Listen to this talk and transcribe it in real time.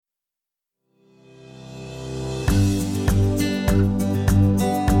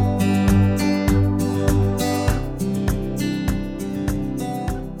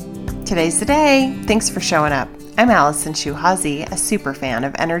Today's the day. Thanks for showing up. I'm Allison Shuhazi, a super fan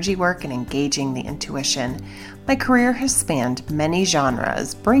of energy work and engaging the intuition. My career has spanned many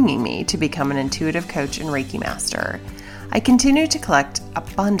genres, bringing me to become an intuitive coach and Reiki master. I continue to collect a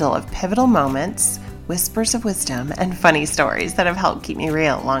bundle of pivotal moments, whispers of wisdom, and funny stories that have helped keep me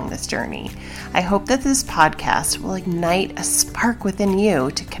real along this journey. I hope that this podcast will ignite a spark within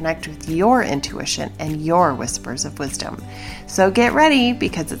you to connect with your intuition and your whispers of wisdom. So get ready,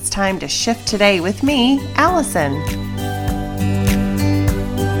 because it's time to shift today with me, Allison.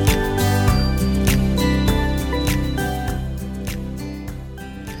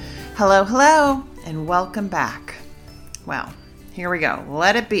 Hello, and welcome back. Well, here we go.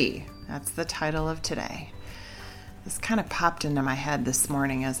 Let it be. That's the title of today. This kind of popped into my head this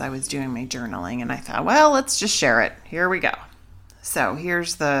morning as I was doing my journaling, and I thought, well, let's just share it. Here we go. So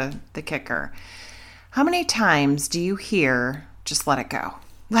here's the kicker. How many times do you hear, just let it go?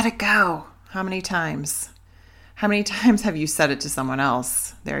 Let it go. How many times? How many times have you said it to someone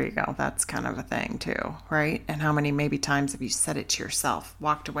else? There you go. That's kind of a thing too, right? And how many maybe times have you said it to yourself,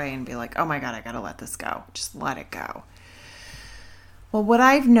 walked away and be like, oh my God, I got to let this go. Just let it go. Well, what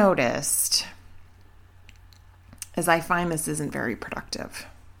I've noticed is I find this isn't very productive,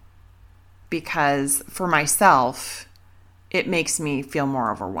 because for myself, it makes me feel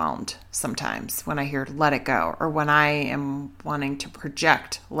more overwhelmed sometimes when I hear let it go, or when I am wanting to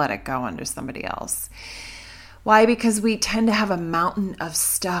project let it go onto somebody else. Why? Because we tend to have a mountain of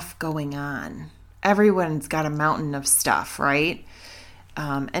stuff going on. Everyone's got a mountain of stuff, right?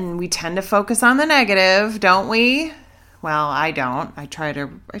 And we tend to focus on the negative, don't we? Well, I don't. I try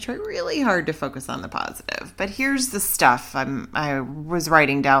really hard to focus on the positive. But here's the stuff I was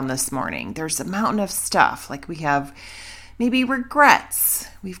writing down this morning. There's a mountain of stuff. Like, we have maybe regrets.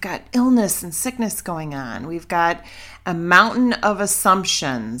 We've got illness and sickness going on. We've got a mountain of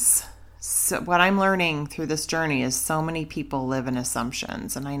assumptions. So what I'm learning through this journey is so many people live in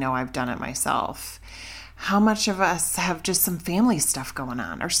assumptions, and I know I've done it myself. How much of us have just some family stuff going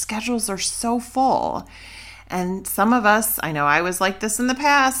on? Our schedules are so full. And some of us, I know I was like this in the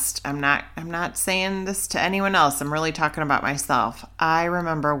past. I'm not saying this to anyone else. I'm really talking about myself. I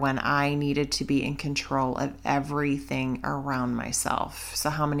remember when I needed to be in control of everything around myself. So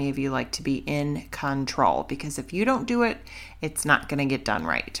how many of you like to be in control? Because if you don't do it, it's not going to get done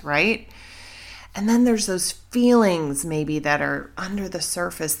right? And then there's those feelings maybe that are under the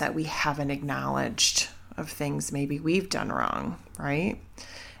surface that we haven't acknowledged, of things maybe we've done wrong, right?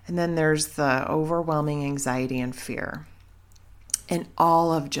 And then there's the overwhelming anxiety and fear. And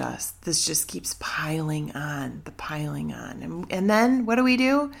all of this just keeps piling on. And then what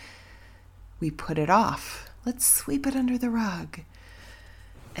do? We put it off. Let's sweep it under the rug.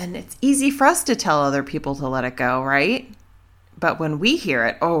 And it's easy for us to tell other people to let it go, right? But when we hear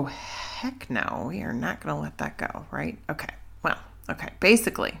it, oh, heck no, we are not going to let that go, right? Okay.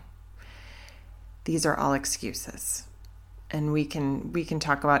 Basically, these are all excuses. And we can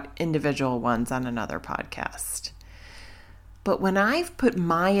talk about individual ones on another podcast. But when I've put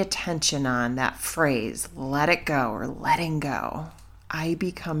my attention on that phrase, let it go, or letting go, I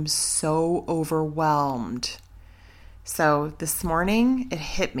become so overwhelmed. So this morning, it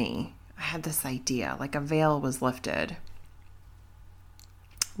hit me. I had this idea, like a veil was lifted.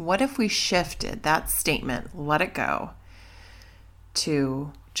 What if we shifted that statement, let it go,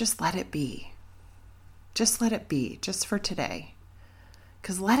 to just let it be? Just let it be, just for today.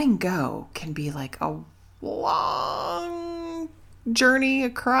 Because letting go can be like a long journey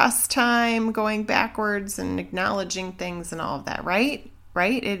across time, going backwards and acknowledging things and all of that, right?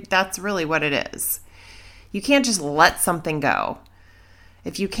 That's really what it is. You can't just let something go.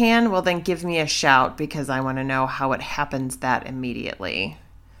 If you can, well, then give me a shout, because I want to know how it happens that immediately.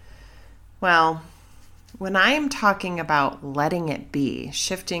 Well, when I am talking about letting it be,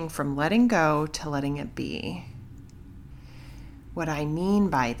 shifting from letting go to letting it be, what I mean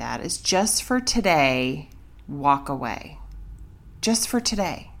by that is just for today, walk away. Just for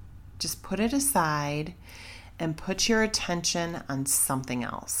today. Just put it aside and put your attention on something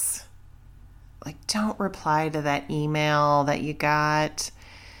else. Like, don't reply to that email that you got.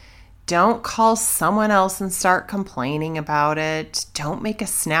 Don't call someone else and start complaining about it. Don't make a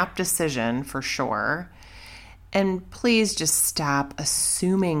snap decision, for sure. And please just stop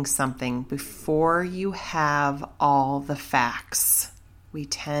assuming something before you have all the facts. We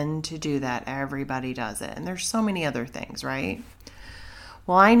tend to do that. Everybody does it. And there's so many other things, right?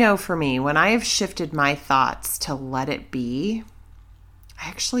 Well, I know for me, when I have shifted my thoughts to let it be, I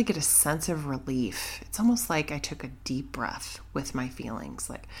actually get a sense of relief. It's almost like I took a deep breath with my feelings.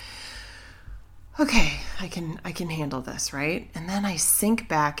 Like, okay, I can handle this, right? And then I sink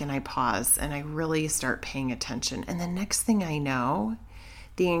back and I pause and I really start paying attention. And the next thing I know,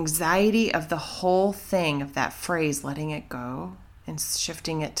 the anxiety of the whole thing, of that phrase, letting it go and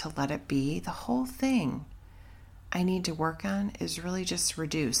shifting it to let it be, the whole thing I need to work on is really just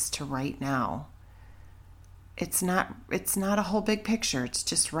reduced to right now. It's not a whole big picture. It's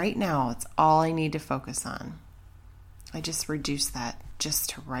just right now. It's all I need to focus on. I just reduce that just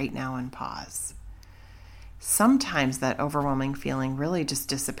to right now and pause. Sometimes that overwhelming feeling really just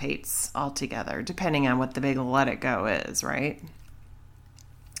dissipates altogether, depending on what the big let it go is, right?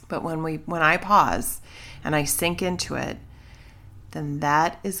 But when I pause and I sink into it, then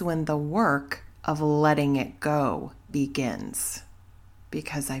that is when the work of letting it go begins.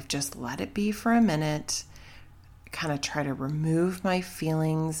 Because I've just let it be for a minute, kind of try to remove my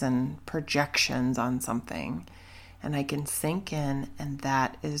feelings and projections on something, and I can sink in, and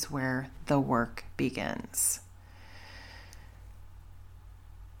that is where the work begins.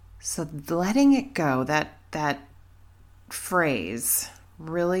 So letting it go, that phrase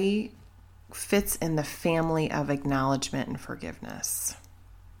really fits in the family of acknowledgement and forgiveness.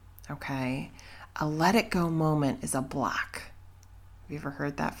 Okay? A let it go moment is a block. Have you ever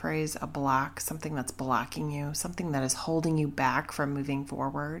heard that phrase? A block, something that's blocking you, something that is holding you back from moving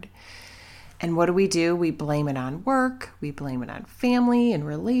forward. And what do? We blame it on work, we blame it on family and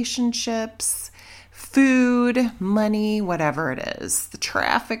relationships, food, money, whatever it is. The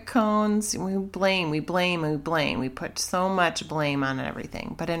traffic cones, we blame. We put so much blame on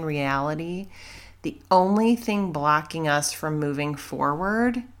everything. But in reality, the only thing blocking us from moving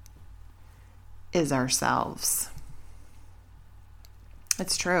forward is ourselves.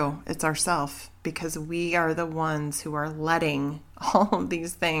 It's true. It's ourself, because we are the ones who are letting all of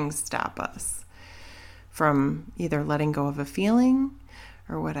these things stop us from either letting go of a feeling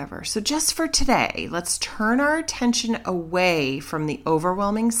or whatever. So just for today, let's turn our attention away from the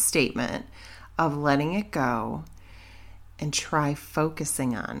overwhelming statement of letting it go and try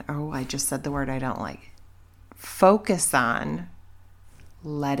focusing on, I just said the word I don't like. Focus on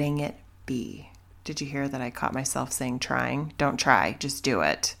letting it be. Did you hear that I caught myself saying trying? Don't try, just do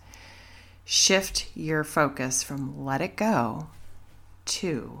it. Shift your focus from let it go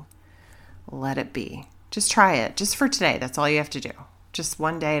to let it be. Just try it, just for today. That's all you have to do. Just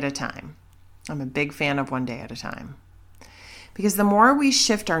one day at a time. I'm a big fan of one day at a time. Because the more we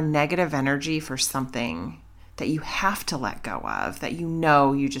shift our negative energy for something that you have to let go of, that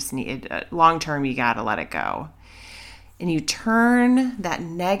you just need, long term, you got to let it go. And you turn that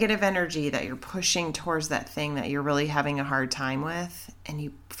negative energy that you're pushing towards that thing that you're really having a hard time with, and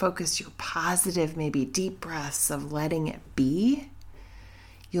you focus your positive, maybe deep breaths of letting it be,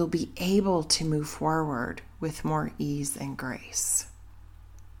 you'll be able to move forward with more ease and grace.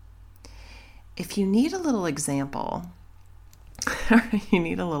 If you need a little example, or you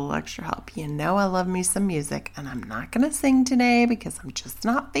need a little extra help, I love me some music, and I'm not going to sing today because I'm just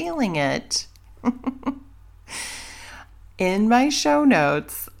not feeling it. In my show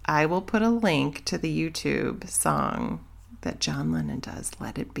notes, I will put a link to the YouTube song that John Lennon does,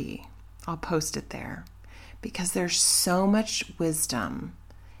 Let It Be. I'll post it there because there's so much wisdom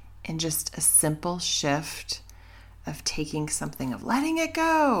in just a simple shift of taking something of letting it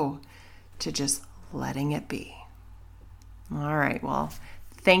go to just letting it be. All right, well,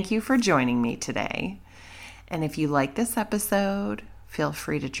 thank you for joining me today. And if you like this episode, feel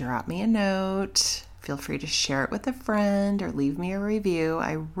free to drop me a note. Feel free to share it with a friend or leave me a review.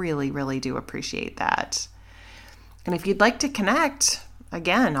 I really, really do appreciate that. And if you'd like to connect,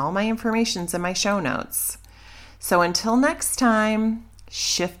 again, all my information's in my show notes. So until next time,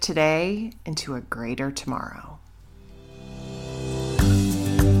 shift today into a greater tomorrow.